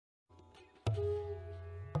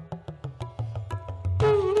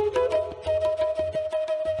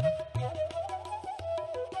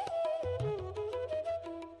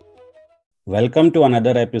Welcome to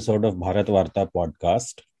another episode of Bharatvaarta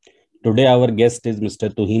podcast. Today, our guest is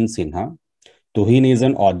Mr. Tuhin Sinha. Tuhin is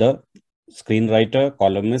an author, screenwriter,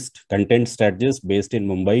 columnist, content strategist based in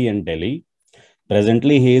Mumbai and Delhi.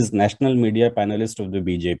 Presently, he is national media panelist of the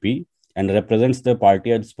BJP and represents the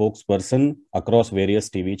party as spokesperson across various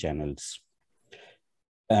TV channels.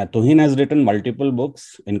 Tuhin has written multiple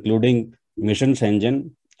books, including Mission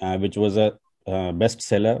Shenzhen, which was a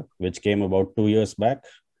bestseller, which came about 2 years back,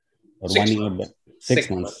 or 1 year back, 6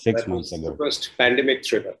 months, 6 months ago. The first pandemic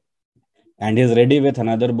thriller. And he's ready with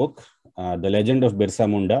another book, The Legend of Birsa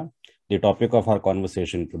Munda, the topic of our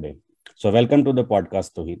conversation today. So welcome to the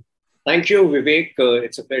podcast, Tuhin. Thank you, Vivek.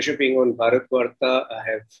 It's a pleasure being on Bharatvaarta. I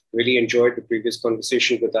have really enjoyed the previous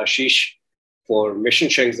conversation with Ashish for Mission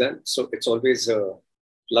Shenzhen. So it's always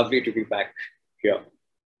lovely to be back here.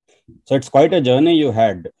 So it's quite a journey you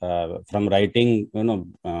had from writing,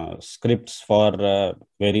 scripts for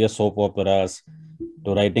various soap operas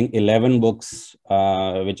to writing 11 books,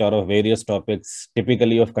 which are of various topics,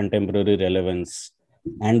 typically of contemporary relevance.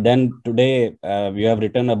 And then today we have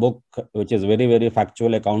written a book which is very, very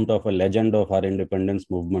factual account of a legend of our independence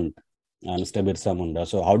movement, Mr. Birsa Munda.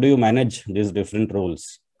 So how do you manage these different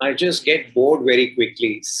roles? I just get bored very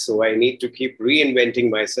quickly. So I need to keep reinventing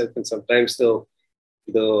myself. And sometimes the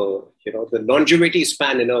longevity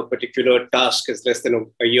span in a particular task is less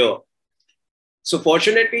than a year. So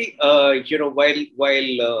fortunately, I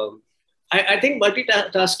think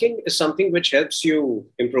multitasking is something which helps you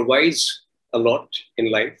improvise a lot in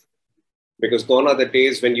life, because gone are the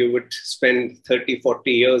days when you would spend 30,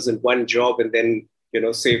 40 years in one job and then,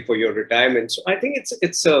 save for your retirement. So I think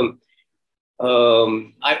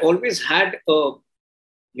I always had a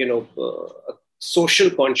social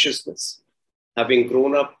consciousness, having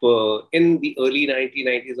grown up in the early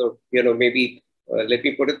 1990s, or, maybe, let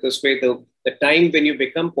me put it this way, the time when you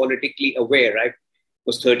become politically aware. I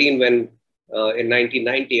was 13 when in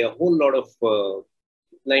 1990, a whole lot of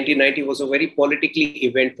 1990 was a very politically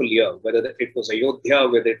eventful year, whether it was Ayodhya,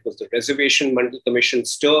 whether it was the reservation Mandal Commission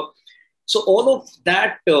stir. So all of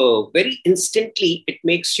that, very instantly, it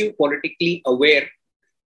makes you politically aware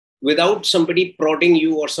without somebody prodding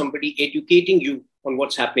you or somebody educating you on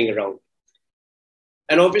what's happening around.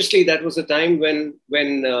 And obviously, that was a time when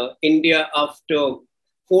India, after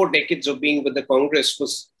 4 decades of being with the Congress,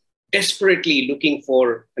 was desperately looking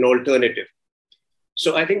for an alternative.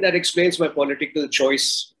 So I think that explains my political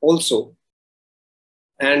choice also.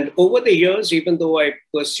 And over the years, even though I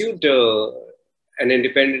pursued an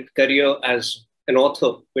independent career as an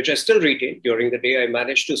author, which I still retain during the day, I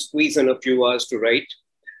managed to squeeze in a few hours to write.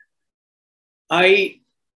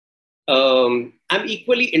 I'm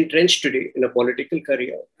equally entrenched today in a political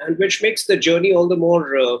career, and which makes the journey all the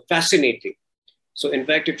more fascinating. So, in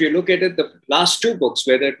fact, if you look at it, the last 2 books,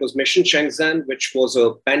 whether it was Mission Shenzhen, which was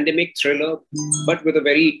a pandemic thriller, but with a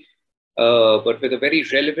very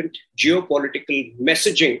relevant geopolitical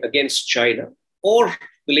messaging against China, or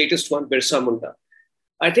the latest one, Birsa Munda,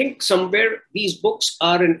 I think somewhere these books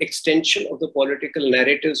are an extension of the political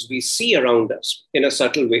narratives we see around us in a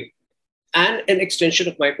subtle way, and an extension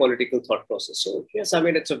of my political thought process. So yes, I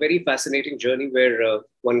mean, it's a very fascinating journey where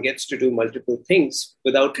one gets to do multiple things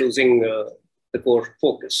without losing the core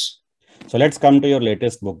focus. So let's come to your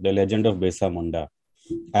latest book, The Legend of Birsa Munda.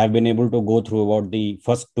 I've been able to go through about the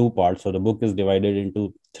first 2 parts. So the book is divided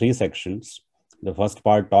into 3 sections. The first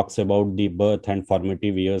part talks about the birth and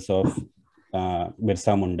formative years of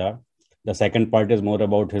Birsa Munda. The second part is more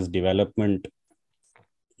about his development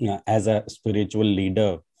as a spiritual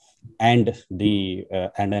leader and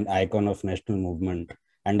an icon of national movement.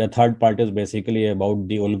 And the third part is basically about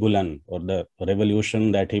the Ulgulan, or the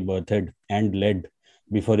revolution that he birthed and led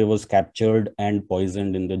before he was captured and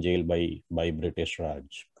poisoned in the jail by British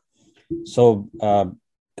Raj. So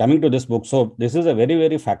coming to this book, so this is a very,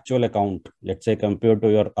 very factual account, let's say, compared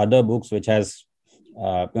to your other books, which has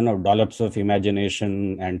dollops of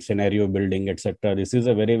imagination and scenario building, etc. This is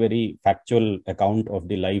a very, very factual account of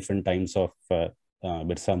the life and times of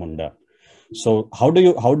Birsa Munda. So how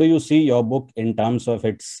do you see your book in terms of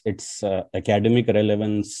its academic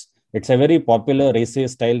relevance? It's a very popular essay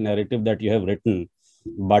style narrative that you have written,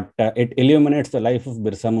 but it illuminates the life of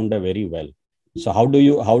Birsa Munda very well. So how do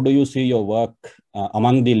you see your work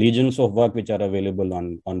among the legions of work which are available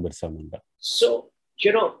on Birsa Munda? So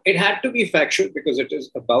it had to be factual because it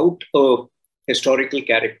is about a historical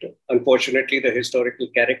character. Unfortunately, the historical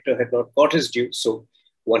character had not got his due, so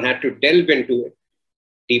one had to delve into it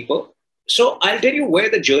deeper. So I'll tell you where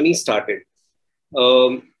the journey started.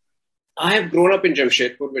 I have grown up in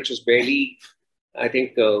Jamshedpur, which is barely, I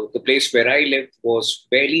think the place where I lived was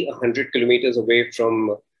barely 100 kilometers away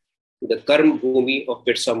from the Karm Bhumi of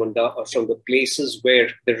Birsa Munda, or from the places where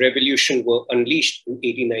the revolution were unleashed in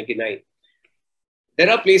 1899. There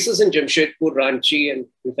are places in Jamshedpur, Ranchi, and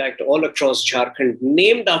in fact all across Jharkhand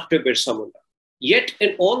named after Birsa Munda. Yet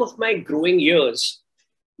in all of my growing years,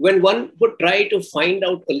 when one would try to find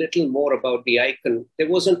out a little more about the icon, there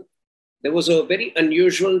was a very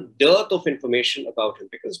unusual dearth of information about him,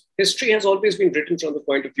 because history has always been written from the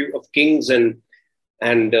point of view of kings and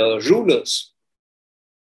rulers.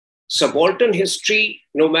 Subaltern history,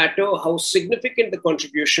 no matter how significant the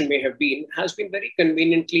contribution may have been, has been very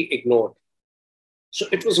conveniently ignored. So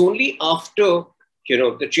it was only after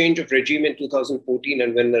the change of regime in 2014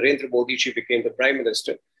 and when Narendra Modi ji became the Prime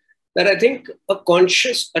Minister, that I think a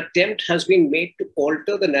conscious attempt has been made to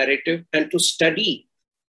alter the narrative and to study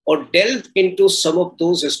or delve into some of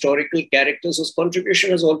those historical characters whose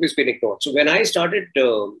contribution has always been ignored. So when I started,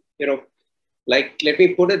 let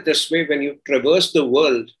me put it this way, when you traverse the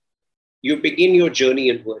world, you begin your journey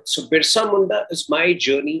inwards. So Birsa Munda is my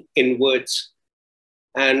journey inwards.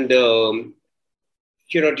 And,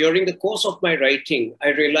 during the course of my writing, I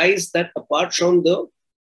realized that apart from the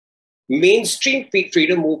mainstream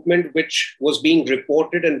freedom movement, which was being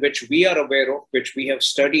reported and which we are aware of, which we have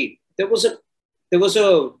studied, there was a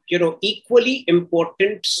equally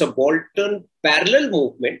important subaltern parallel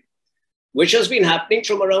movement, which has been happening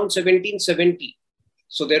from around 1770.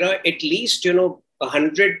 So there are at least,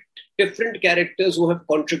 100 different characters who have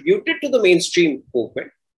contributed to the mainstream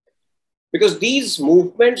movement, because these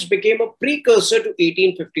movements became a precursor to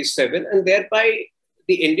 1857, and thereby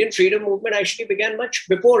the Indian freedom movement actually began much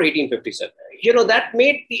before 1857. That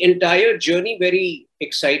made the entire journey very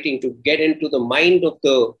exciting, to get into the mind of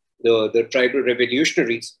the tribal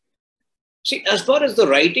revolutionaries. See, as far as the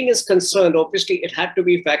writing is concerned, obviously it had to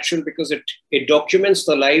be factual, because it documents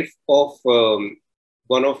the life of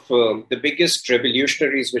one of the biggest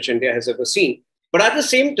revolutionaries which India has ever seen. But at the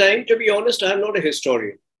same time, to be honest, I'm not a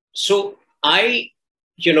historian. So I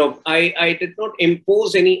did not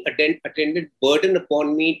impose any attendant burden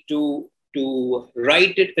upon me to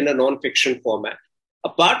write it in a non-fiction format.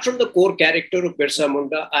 Apart from the core character of Birsa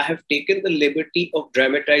Munda, I have taken the liberty of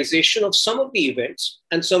dramatization of some of the events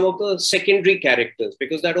and some of the secondary characters,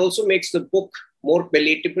 because that also makes the book more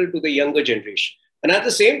palatable to the younger generation. And at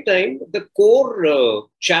the same time, the core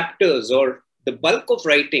chapters or the bulk of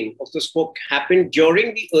writing of this book happened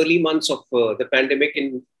during the early months of the pandemic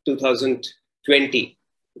in 2020,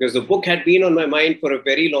 because the book had been on my mind for a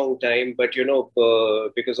very long time, but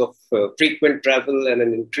because of frequent travel and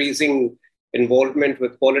an increasing involvement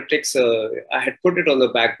with politics, I had put it on the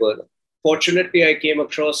back burner. Fortunately, I came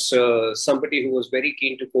across somebody who was very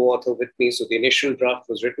keen to co-author with me. So the initial draft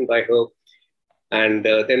was written by her. And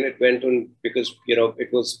then it went on, because,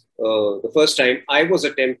 it was the first time I was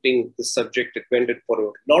attempting this subject. It went for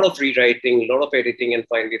a lot of rewriting, a lot of editing, and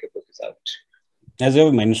finally the book is out. As you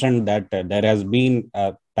have mentioned that there has been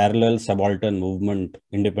a parallel subaltern movement,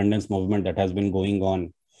 independence movement that has been going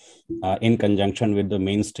on in conjunction with the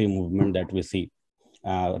mainstream movement that we see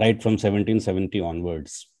right from 1770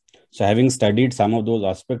 onwards. So having studied some of those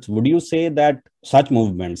aspects, would you say that such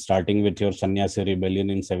movements, starting with your Sannyasi rebellion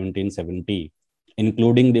in 1770,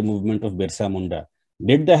 including the movement of Birsa Munda,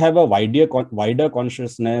 did they have a wider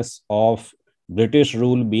consciousness of British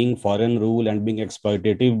rule being foreign rule and being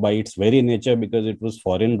exploitative by its very nature because it was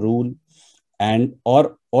foreign rule, and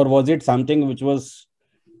or was it something which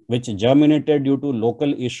germinated due to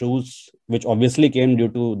local issues, which obviously came due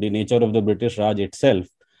to the nature of the British Raj itself,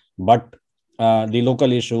 but the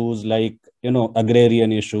local issues like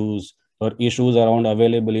agrarian issues or issues around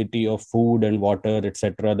availability of food and water,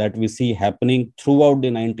 etc., that we see happening throughout the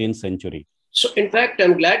 19th century? So, in fact,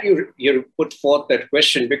 I'm glad you put forth that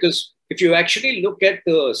question, because if you actually look at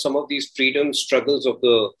some of these freedom struggles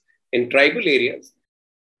in tribal areas,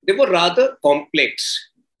 they were rather complex.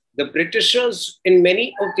 The Britishers in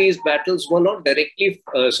many of these battles were not directly,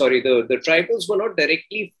 the tribals were not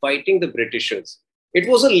directly fighting the Britishers. It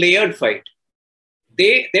was a layered fight.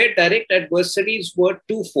 Their direct adversaries were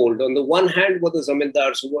twofold. On the one hand were the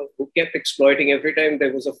zamindars who kept exploiting every time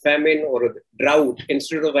there was a famine or a drought.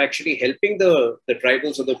 Instead of actually helping the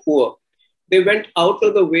tribals or the poor, they went out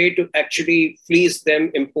of the way to actually fleece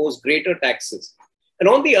them, impose greater taxes. And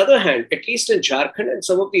on the other hand, at least in Jharkhand and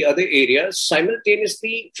some of the other areas,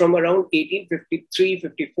 simultaneously from around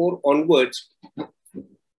 1853-54 onwards,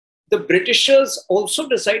 the Britishers also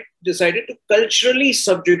decided to culturally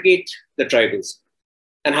subjugate the tribals.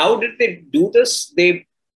 And how did they do this? They,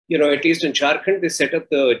 at least in Jharkhand, they set up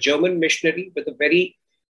the German missionary with a very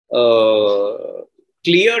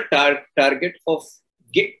clear target of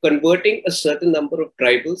converting a certain number of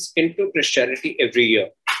tribals into Christianity every year.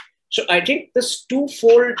 So I think this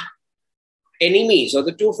twofold enemies or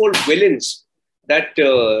the twofold villains that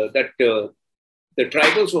the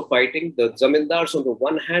tribals were fighting, the zamindars on the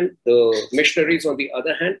one hand, the missionaries on the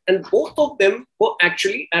other hand, and both of them were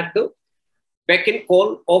actually at the beck and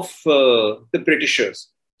call of the Britishers.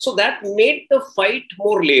 So that made the fight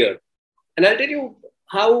more layered. And I'll tell you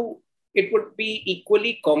how it would be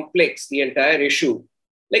equally complex, the entire issue.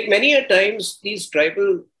 Like many a times, these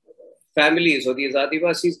tribal families or these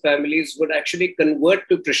Adivasis families would actually convert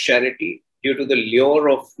to Christianity due to the lure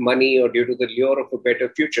of money or due to the lure of a better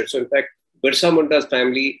future. So in fact, Birsa Munda's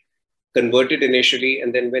family converted initially,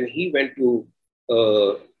 and then when he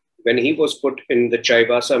was put in the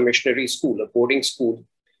Chaibasa missionary school, a boarding school,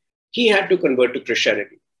 he had to convert to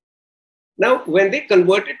Christianity. Now, when they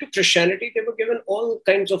converted to Christianity, they were given all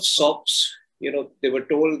kinds of sops. They were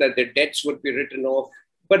told that their debts would be written off.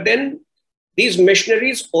 But then these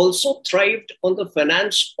missionaries also thrived on the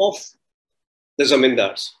finance of the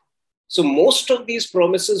zamindars. So most of these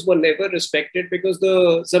promises were never respected because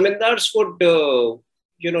the zamindars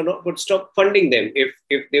would stop funding them if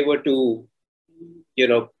they were to,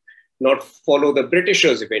 not follow the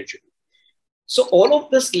Britishers eventually. So all of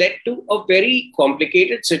this led to a very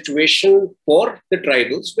complicated situation for the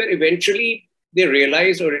tribals, where eventually they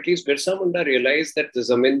realized, or at least Birsa Munda realized, that the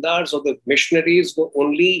zamindars or the missionaries were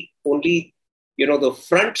only the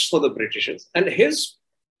fronts for the Britishers. And his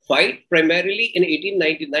fight primarily in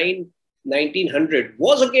 1899, 1900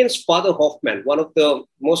 was against Father Hoffman, one of the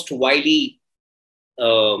most wily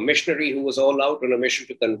missionary who was all out on a mission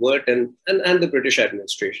to convert and the British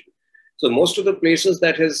administration. So most of the places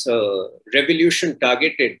that his revolution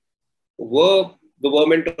targeted were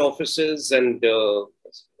government offices and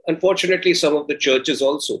unfortunately some of the churches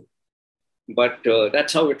also. But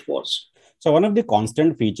that's how it was. So one of the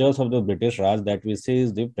constant features of the British Raj that we see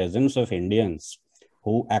is the presence of Indians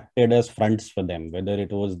who acted as fronts for them, whether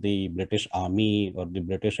it was the British Army or the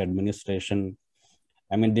British administration.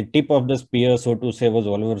 I mean, the tip of the spear, so to say, was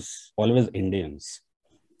always Indians.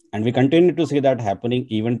 And we continue to see that happening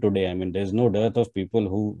even today. I mean, there's no dearth of people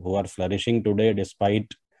who are flourishing today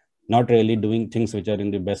despite not really doing things which are in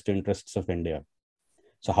the best interests of India.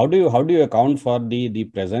 So how do you account for the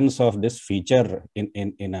presence of this feature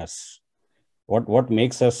in us? What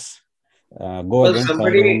makes us go against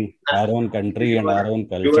our own country and our own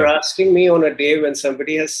culture? You were asking me on a day when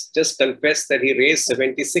somebody has just confessed that he raised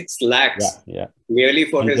 76 lakhs merely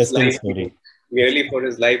for his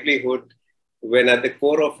livelihood, when at the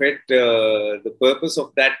core of it, the purpose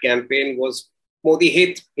of that campaign was Modi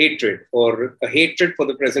hatred or a hatred for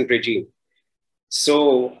the present regime.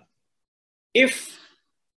 So if,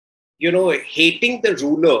 hating the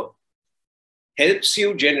ruler helps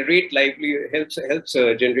you generate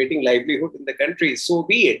generating livelihood in the country, so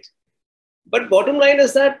be it. But bottom line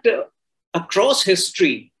is that across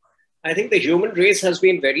history, I think the human race has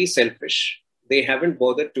been very selfish. They haven't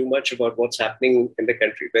bothered too much about what's happening in the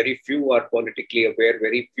country. Very few are politically aware.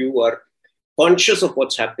 Very few are conscious of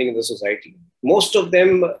what's happening in the society. Most of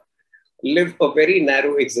them live a very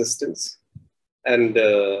narrow existence, and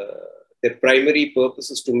their primary purpose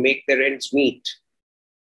is to make their ends meet.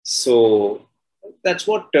 So that's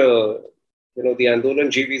what the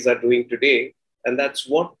Andolan Jivis are doing today. And that's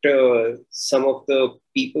what some of the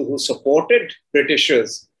people who supported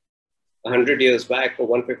Britishers 100 years back or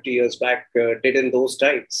 150 years back did in those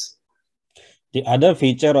times. The other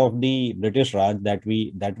feature of the British Raj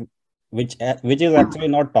which is actually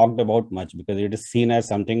not talked about much because it is seen as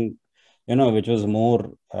something, which was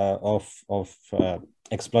more of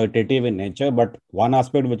exploitative in nature. But one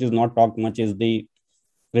aspect which is not talked much is the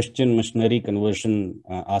Christian missionary conversion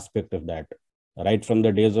aspect of that. Right from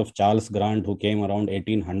the days of Charles Grant, who came around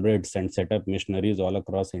 1800s and set up missionaries all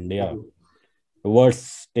across India,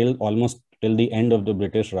 towards almost till the end of the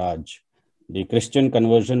British Raj, the Christian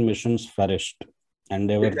conversion missions flourished, and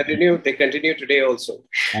they continue today also.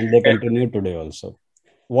 And they continue today also.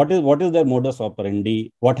 What is their modus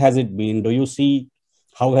operandi? What has it been? Do you see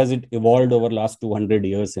how has it evolved over last 200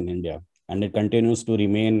 years in India, and it continues to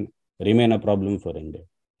remain a problem for India?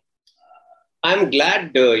 I'm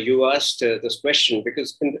glad you asked this question,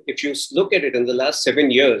 because if you look at it in the last 7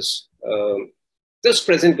 years, this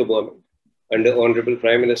present government under Honorable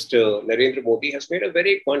Prime Minister Narendra Modi has made a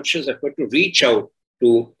very conscious effort to reach out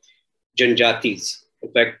to Janjatis.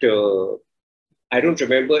 In fact, I don't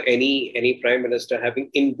remember any Prime Minister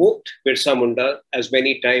having invoked Birsa Munda as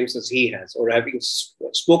many times as he has, or having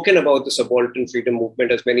spoken about the subaltern freedom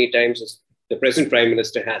movement as many times as the present Prime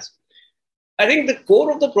Minister has. I think the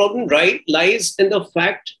core of the problem lies in the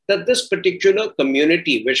fact that this particular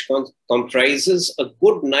community, which comprises a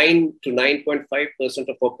good 9 to 9.5%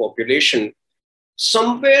 of our population,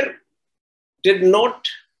 somewhere did not,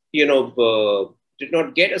 did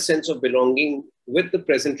not get a sense of belonging with the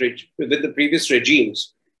with the previous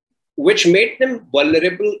regimes, which made them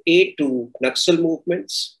vulnerable, A, to Naxal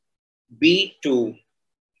movements, B, to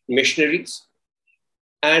missionaries,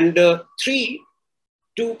 and three,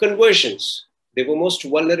 to conversions. They were most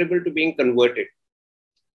vulnerable to being converted.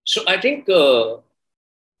 So I think the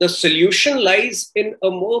solution lies in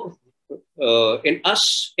in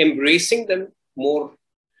us embracing them more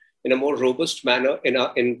in a more robust manner in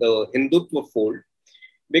the Hindutva fold,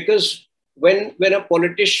 because when a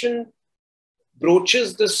politician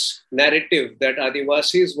broaches this narrative that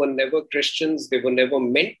Adivasis were never Christians, they were never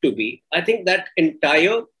meant to be, I think that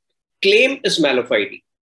entire claim is malafide.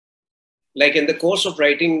 Like in the course of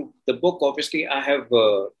writing the book, obviously, I have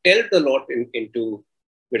delved a lot into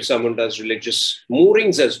Birsa Munda's religious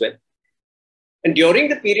moorings as well. And during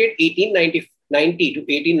the period 1890 to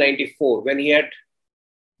 1894, when he had,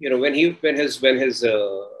 when his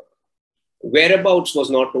whereabouts was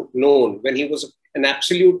not known, when he was an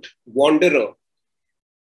absolute wanderer,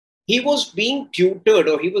 he was being tutored,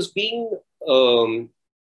 or he was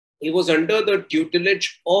under the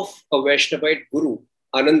tutelage of a Vaishnavite guru,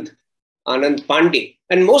 Anand Pandey.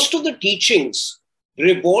 And most of the teachings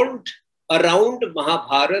revolved around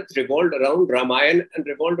Mahabharata, revolved around Ramayana, and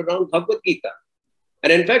revolved around Bhagavad Gita.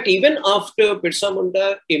 And in fact, even after Birsa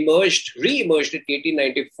Munda re-emerged in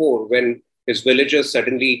 1894, when his villagers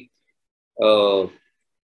suddenly,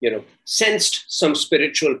 sensed some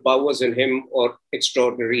spiritual powers in him or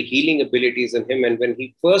extraordinary healing abilities in him, and when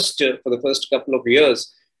he first, for the first couple of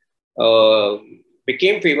years,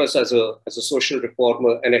 became famous as a social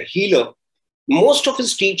reformer and a healer, most of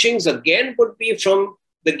his teachings again would be from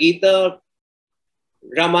the Gita,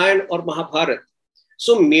 Ramayana, or Mahabharata.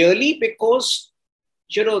 So merely because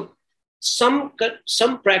some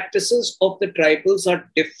practices of the tribals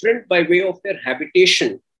are different by way of their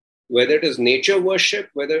habitation, whether it is nature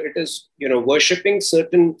worship, whether it is worshipping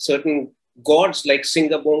certain gods, like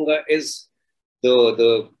Singabonga is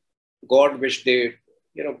the god which they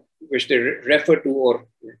refer to or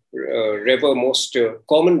revere most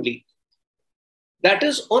commonly. That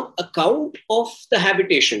is on account of the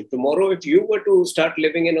habitation. Tomorrow, if you were to start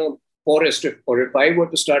living in a forest, or if I were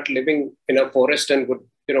to start living in a forest, and would,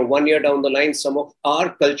 1 year down the line, some of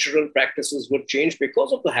our cultural practices would change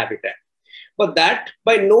because of the habitat. But that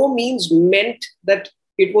by no means meant that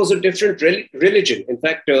it was a different religion. In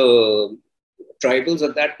fact, tribals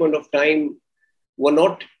at that point of time were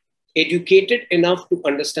not educated enough to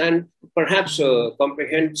understand, perhaps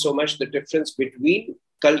comprehend so much the difference between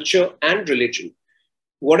culture and religion.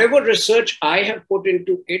 Whatever research I have put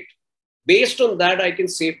into it, based on that, I can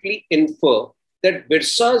safely infer that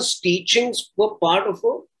Birsa's teachings were part of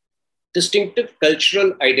a distinctive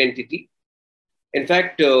cultural identity. In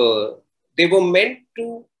fact, they were meant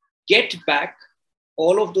to get back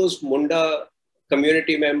all of those Munda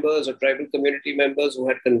community members or tribal community members who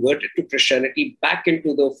had converted to Christianity back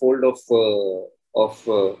into the fold of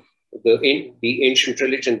the ancient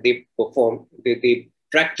religion they performed, they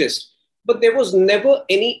practiced. But there was never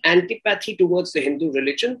any antipathy towards the Hindu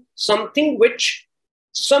religion, something which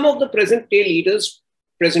some of the present-day leaders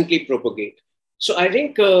presently propagate. So I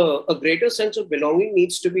think a greater sense of belonging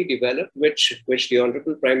needs to be developed, which the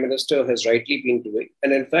Honorable Prime Minister has rightly been doing.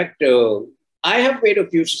 And in fact, I have made a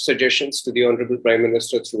few suggestions to the Honorable Prime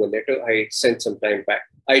Minister through a letter I sent some time back.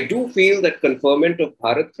 I do feel that conferment of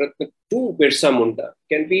Bharatvaarta to Birsa Munda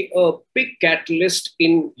can be a big catalyst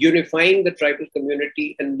in unifying the tribal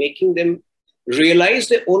community and making them realize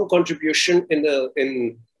their own contribution in the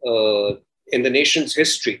nation's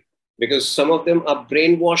history. Because some of them are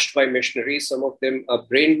brainwashed by missionaries, some of them are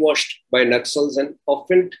brainwashed by Naxals, and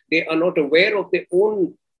often they are not aware of their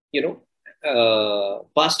own,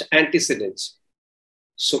 past antecedents.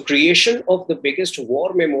 So creation of the biggest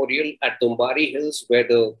war memorial at Dumbari Hills, where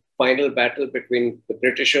the final battle between the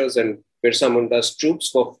Britishers and Birsa Munda's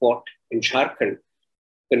troops were fought in Jharkhand,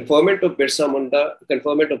 conferment of Birsa Munda,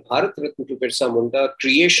 conferment of Bharatvaarta to Birsa Munda,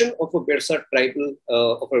 creation of a Birsa tribal,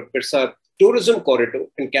 of a Birsa tourism corridor,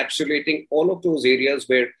 encapsulating all of those areas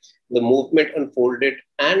where the movement unfolded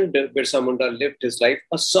and Birsa Munda lived his life,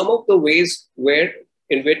 are some of the ways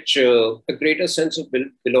in which a greater sense of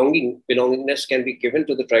belongingness can be given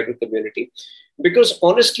to the tribal community. Because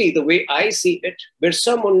honestly, the way I see it,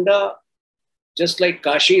 Birsa Munda, just like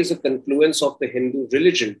Kashi is a confluence of the Hindu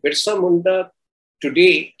religion, Birsa Munda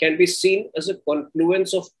today can be seen as a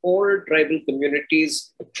confluence of all tribal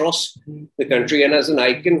communities across the country and as an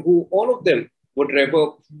icon who all of them would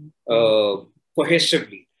revere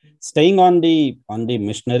cohesively. Staying on the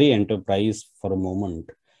missionary enterprise for a moment.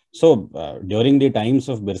 So during the times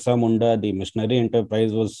of Birsa Munda, the missionary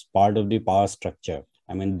enterprise was part of the power structure.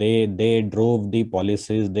 I mean, they drove the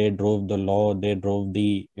policies, they drove the law, they drove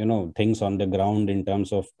the things on the ground in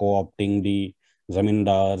terms of co-opting the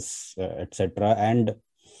zamindars, etc. And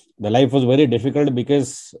the life was very difficult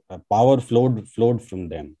because power flowed from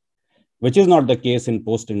them, which is not the case in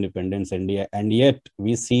post-independence India. And yet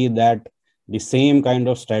we see that the same kind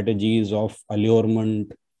of strategies of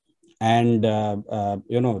allurement and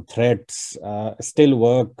threats still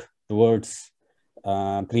work towards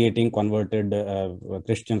creating converted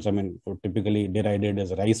Christians. I mean, typically derided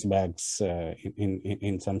as rice bags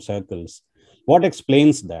in some circles. What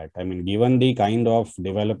explains that? I mean, given the kind of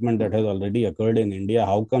development that has already occurred in India,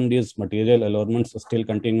 how come these material allurements still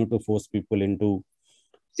continue to force people into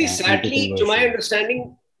sadly, to my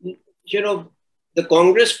understanding, the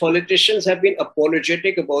Congress politicians have been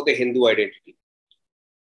apologetic about the Hindu identity.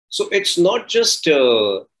 So it's not just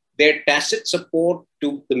their tacit support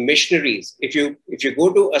to the missionaries. If you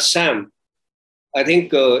go to Assam, I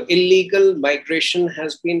think illegal migration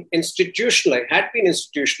had been institutionalized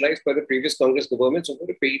by the previous Congress governments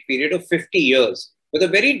over a period of 50 years with a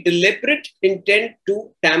very deliberate intent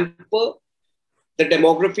to tamper the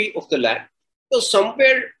demography of the land. So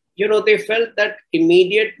somewhere, they felt that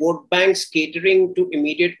immediate vote banks, catering to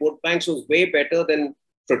immediate vote banks was way better than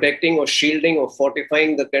protecting or shielding or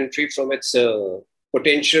fortifying the country from its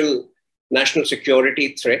potential national security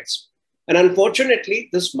threats. And unfortunately,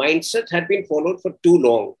 this mindset had been followed for too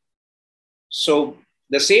long. So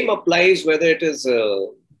the same applies whether it is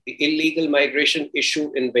the illegal migration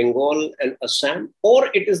issue in Bengal and Assam, or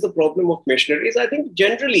it is the problem of missionaries. I think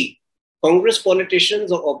generally, Congress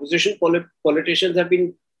politicians or opposition politicians have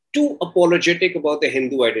been too apologetic about the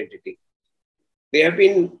Hindu identity. They have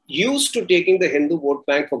been used to taking the Hindu vote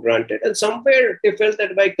bank for granted. And somewhere they felt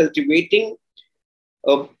that by cultivating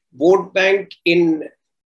a vote bank in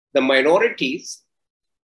the minorities,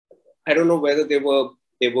 I don't know whether they were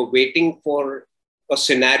waiting for a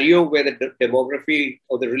scenario where the demography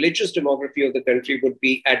or the religious demography of the country would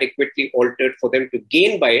be adequately altered for them to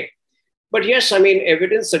gain by it. But yes, I mean,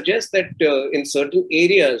 evidence suggests that in certain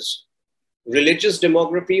areas, religious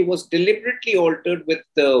demography was deliberately altered with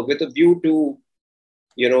a view to,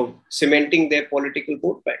 cementing their political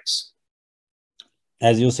vote banks.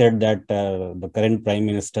 As you said that the current Prime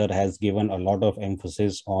Minister has given a lot of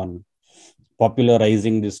emphasis on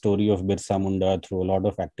popularizing the story of Birsa Munda through a lot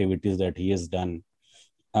of activities that he has done.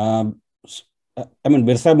 I mean,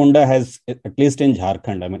 Birsa Munda has, at least in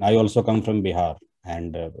Jharkhand, I mean, I also come from Bihar,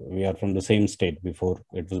 and we are from the same state before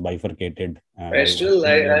it was bifurcated. I still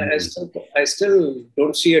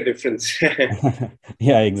don't see a difference.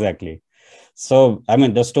 Yeah, exactly. So, I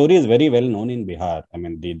mean, the story is very well known in Bihar. I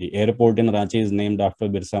mean, the airport in Ranchi is named after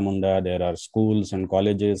Birsa Munda. There are schools and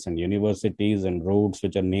colleges and universities and roads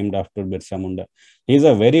which are named after Birsa Munda. He is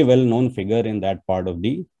a very well known figure in that part of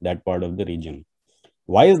the region.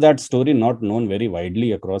 Why is that story not known very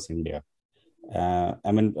widely across India?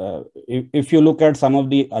 I mean, if you look at some of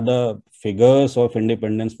the other figures of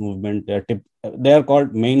independence movement, they are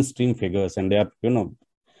called mainstream figures, and they are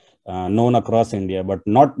known across India, but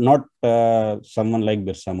not someone like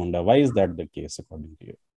Birsa Munda. Why is that the case, according to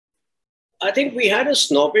you? I think we had a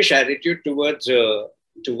snobbish attitude towards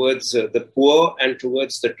the poor and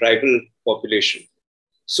towards the tribal population.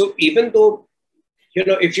 So even though,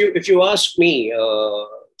 if you ask me,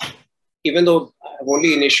 even though I've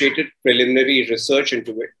only initiated preliminary research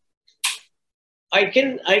into it, I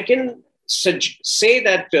can say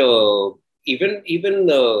that even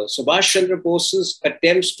Subhash Chandra Bose's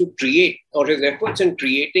attempts to create, or his efforts in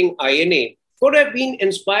creating INA, could have been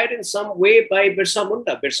inspired in some way by Birsa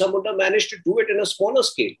Munda. Birsa Munda managed to do it in a smaller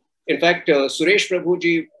scale. In fact, Suresh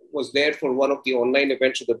Prabhuji was there for one of the online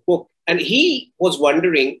events of the book, and he was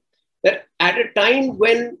wondering that at a time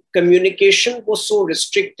when communication was so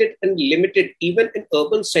restricted and limited, even in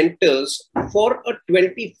urban centers, for a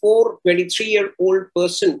 24, 23-year-old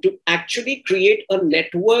person to actually create a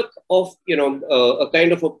network of, a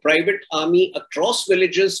kind of a private army across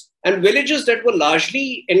villages, and villages that were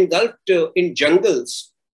largely engulfed in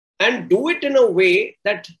jungles, and do it in a way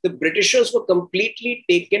that the Britishers were completely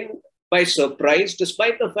taken by surprise,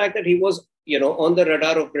 despite the fact that he was on the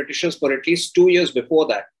radar of Britishers for at least 2 years before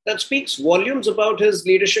that. That speaks volumes about his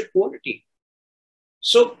leadership quality.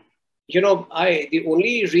 So, the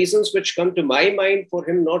only reasons which come to my mind for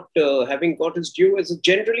him not having got his due is a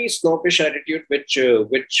generally snobbish attitude,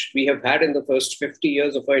 which we have had in the first 50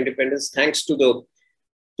 years of our independence, thanks to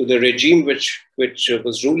the regime which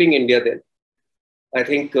was ruling India then. I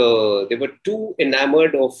think they were too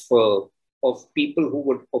enamored of people who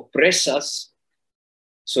would oppress us.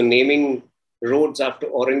 So naming roads after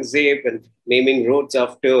Aurangzeb and naming roads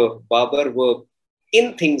after Babur were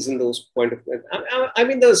in things in those point of view. I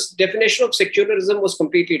mean, the definition of secularism was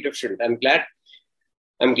completely different. I'm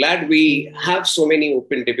glad we have so many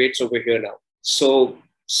open debates over here now. So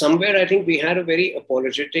somewhere I think we had a very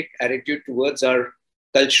apologetic attitude towards our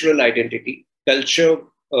cultural identity. Culture,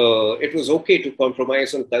 it was okay to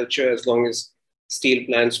compromise on culture as long as steel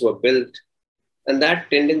plants were built. And that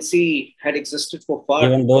tendency had existed for far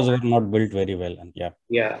Even too those long. were not built very well. And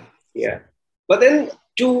Yeah. But then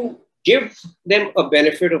to give them a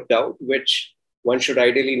benefit of doubt, which one should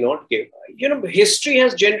ideally not give. History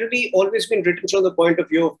has generally always been written from the point of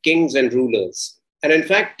view of kings and rulers. And in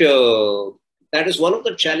fact, that is one of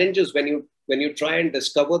the challenges when you try and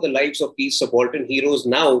discover the lives of these subaltern heroes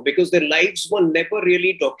now, because their lives were never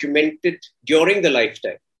really documented during the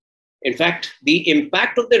lifetime. In fact, the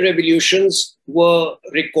impact of the revolutions were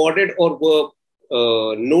recorded or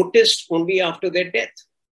were noticed only after their death.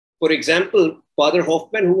 For example, Father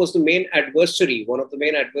Hoffman, who was the main adversary, one of the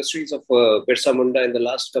main adversaries of Birsa Munda in the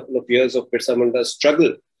last couple of years of Birsa Munda's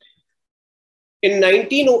struggle, in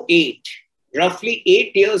 1908, roughly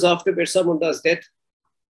 8 years after Birsa Munda's death,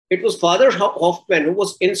 it was Father Hoffman who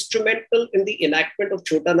was instrumental in the enactment of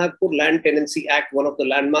Chota Nagpur Land Tenancy Act, one of the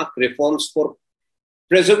landmark reforms for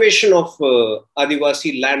preservation of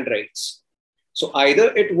Adivasi land rights. So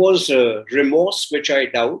either it was remorse, which I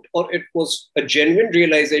doubt, or it was a genuine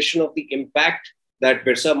realization of the impact that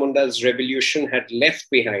Birsa Munda's revolution had left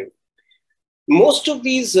behind. Most of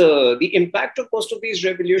these, the impact of most of these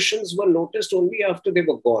revolutions were noticed only after they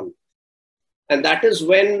were gone. And that is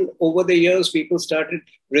when, over the years, people started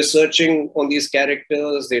researching on these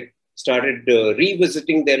characters. They started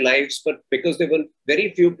revisiting their lives, but because there were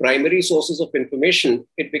very few primary sources of information,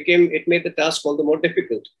 it made the task all the more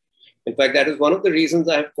difficult. In fact, that is one of the reasons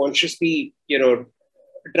I have consciously,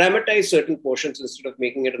 dramatized certain portions instead of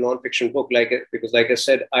making it a non-fiction book. Because, like I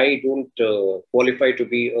said, I don't qualify to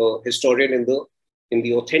be a historian in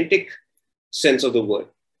the authentic sense of the word.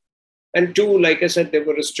 And two, like I said, there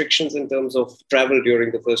were restrictions in terms of travel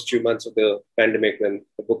during the first few months of the pandemic when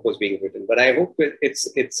the book was being written. But I hope it's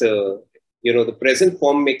the present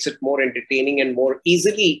form makes it more entertaining and more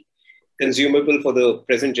easily consumable for the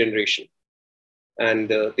present generation. And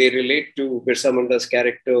they relate to Birsa Munda's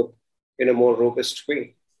character in a more robust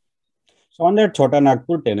way. So on that Chota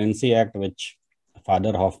Nagpur Tenancy Act, which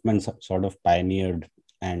Father Hoffman sort of pioneered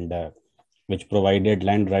and which provided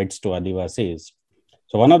land rights to Adivasis.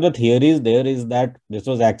 So one of the theories there is that this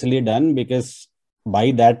was actually done because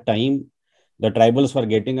by that time, the tribals were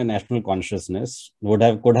getting a national consciousness,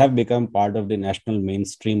 could have become part of the national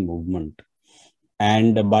mainstream movement.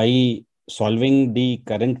 And by solving the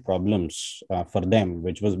current problems for them,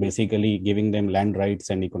 which was basically giving them land rights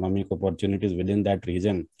and economic opportunities within that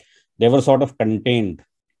region, they were sort of contained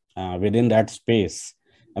within that space,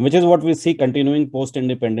 and which is what we see continuing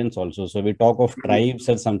post-independence also. So we talk of tribes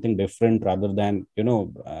as something different rather than,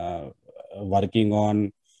 working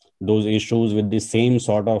on those issues with the same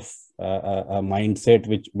sort of mindset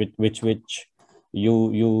which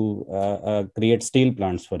you create steel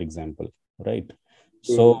plants, for example, right?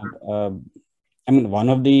 So, one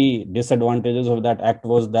of the disadvantages of that act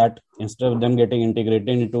was that instead of them getting integrated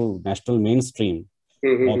into national mainstream,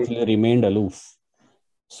 they actually remained aloof.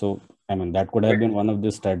 So, that could have been one of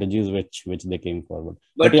the strategies which they came forward.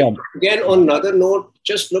 But again, on another note,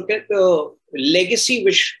 just look at the legacy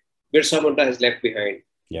which Birsa Munda has left behind.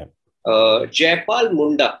 Yeah. Jaipal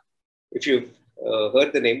Munda, if you've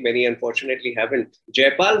heard the name, many unfortunately haven't.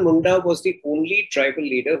 Jaipal Munda was the only tribal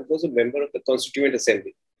leader who was a member of the Constituent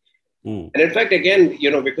Assembly. And in fact, again,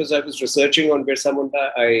 because I was researching on Birsa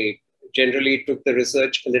Munda, I generally took the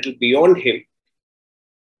research a little beyond him.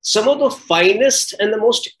 Some of the finest and the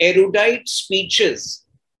most erudite speeches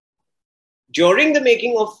during the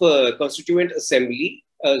making of Constituent Assembly,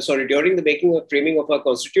 during the making of framing of our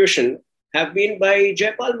Constitution, have been by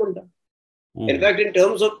Jaipal Munda. In fact, in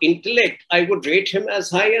terms of intellect, I would rate him as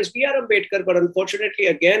high as B.R. Ambedkar. But unfortunately,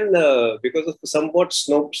 again, because of the somewhat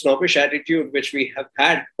snobbish attitude which we have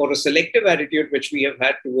had, or a selective attitude which we have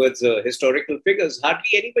had towards historical figures, hardly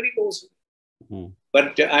anybody knows him.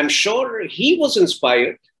 But I'm sure he was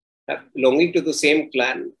inspired, belonging to the same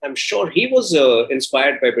clan. I'm sure he was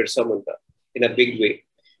inspired by Birsa Munda in a big way.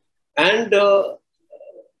 And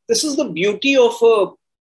the this is the beauty of a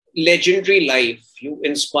legendary life. You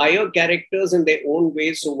inspire characters in their own way.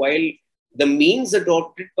 So while the means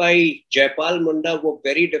adopted by Jaipal Munda were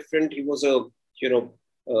very different, he was a,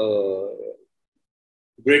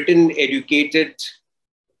 Britain educated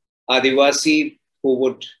Adivasi who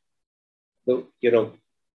would,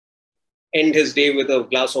 end his day with a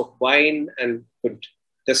glass of wine and could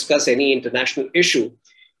discuss any international issue.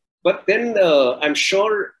 But then I'm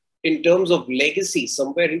sure in terms of legacy,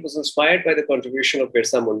 somewhere he was inspired by the contribution of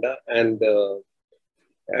Birsa Munda. And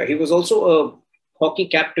he was also a hockey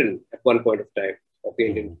captain at one point of time of the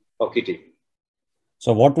Indian hockey team.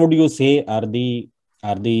 So what would you say are the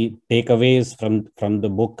takeaways from the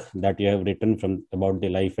book that you have written about the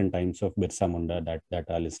life and times of Birsa Munda that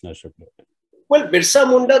our listeners should know? Well, Birsa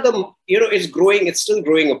Munda, is growing. It's still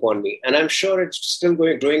growing upon me, and I'm sure it's still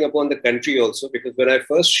growing upon the country also. Because when I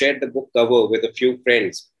first shared the book cover with a few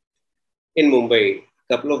friends in Mumbai, a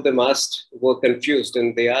couple of them were confused,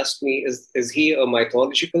 and they asked me, "Is he a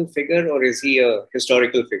mythological figure or is he a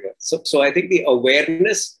historical figure?" So I think the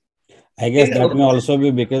awareness. I guess that may also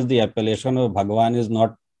be because the appellation of Bhagwan is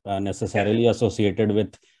not necessarily associated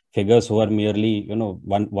with figures who are merely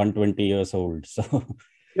 120 years old. So.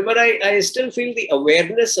 But I still feel the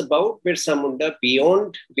awareness about Birsa Munda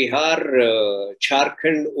beyond Bihar,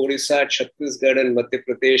 Jharkhand, Orissa, Chhattisgarh, and Madhya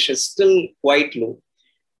Pradesh is still quite low.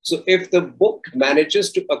 So if the book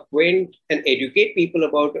manages to acquaint and educate people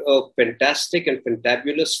about a fantastic and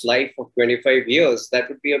fantabulous life of 25 years, that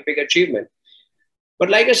would be a big achievement. But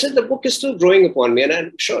like I said, the book is still growing upon me, and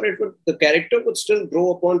I'm sure the character would still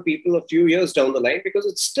grow upon people a few years down the line because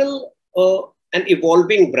it's still an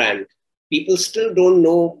evolving brand. People still don't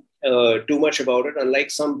know too much about it.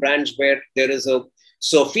 Unlike some brands where there is a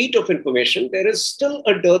surfeit of information, there is still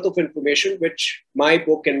a dearth of information, which my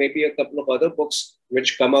book and maybe a couple of other books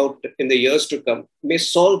which come out in the years to come may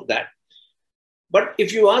solve that. But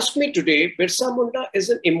if you ask me today, Birsa Munda is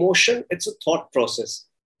an emotion, it's a thought process.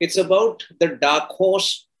 It's about the dark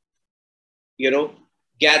horse,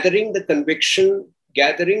 gathering the conviction,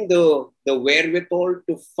 gathering the wherewithal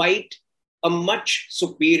to fight a much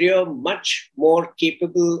superior, much more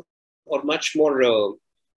capable, or much more,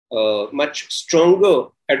 much stronger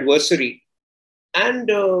adversary, and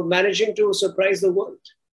managing to surprise the world.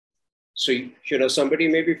 So, somebody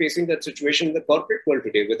may be facing that situation in the corporate world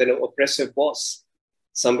today with an oppressive boss.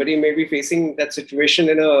 Somebody may be facing that situation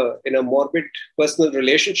in a morbid personal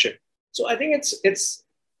relationship. So I think it's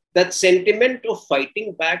that sentiment of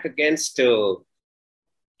fighting back against a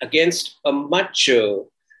much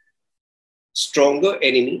stronger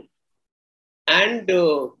enemy, and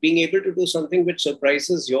being able to do something which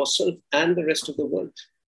surprises yourself and the rest of the world,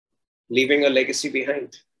 leaving a legacy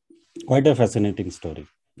behind. Quite a fascinating story.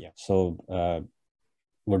 Yeah. So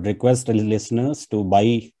would request listeners to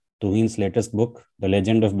buy Tuhin's latest book, The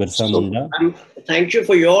Legend of Birsa Munda. Thank you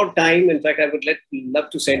for your time. In fact, I would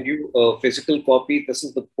love to send you a physical copy. This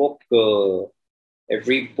is the book.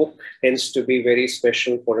 Every book tends to be very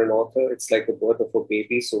special for an author. It's like the birth of a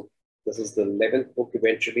baby. So this is the 11th book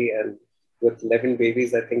eventually. And with 11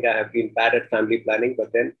 babies, I think I have been bad at family planning.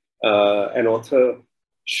 But then an author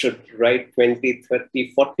should write 20,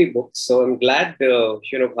 30, 40 books. So I'm glad,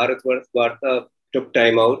 Bharatvaarta took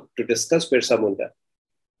time out to discuss Birsa Munda.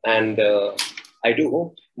 And I do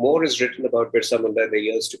hope more is written about Birsa Munda in the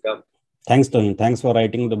years to come. Thanks, Tuhin. Thanks for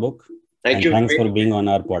writing the book. Thank you. Thanks for being on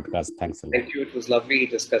our podcast. Thanks a lot. Thank you. It was lovely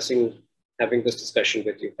having this discussion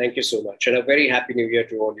with you. Thank you so much. And a very happy new year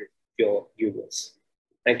to all your viewers.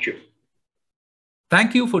 Thank you.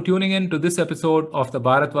 Thank you for tuning in to this episode of the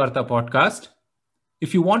Bharatvaarta podcast.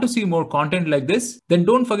 If you want to see more content like this, then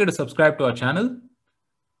don't forget to subscribe to our channel.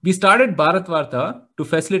 We started Bharatvaarta to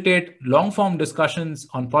facilitate long-form discussions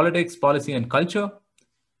on politics, policy, and culture.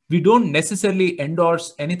 We don't necessarily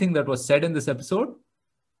endorse anything that was said in this episode.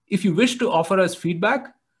 If you wish to offer us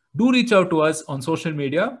feedback, do reach out to us on social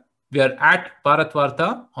media. We are at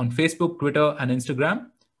Bharatvaarta on Facebook, Twitter, and Instagram.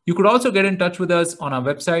 You could also get in touch with us on our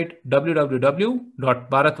website,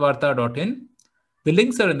 www.bharatvaarta.in. The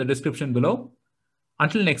links are in the description below.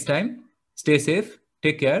 Until next time, stay safe,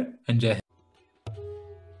 take care, and Jai Hind.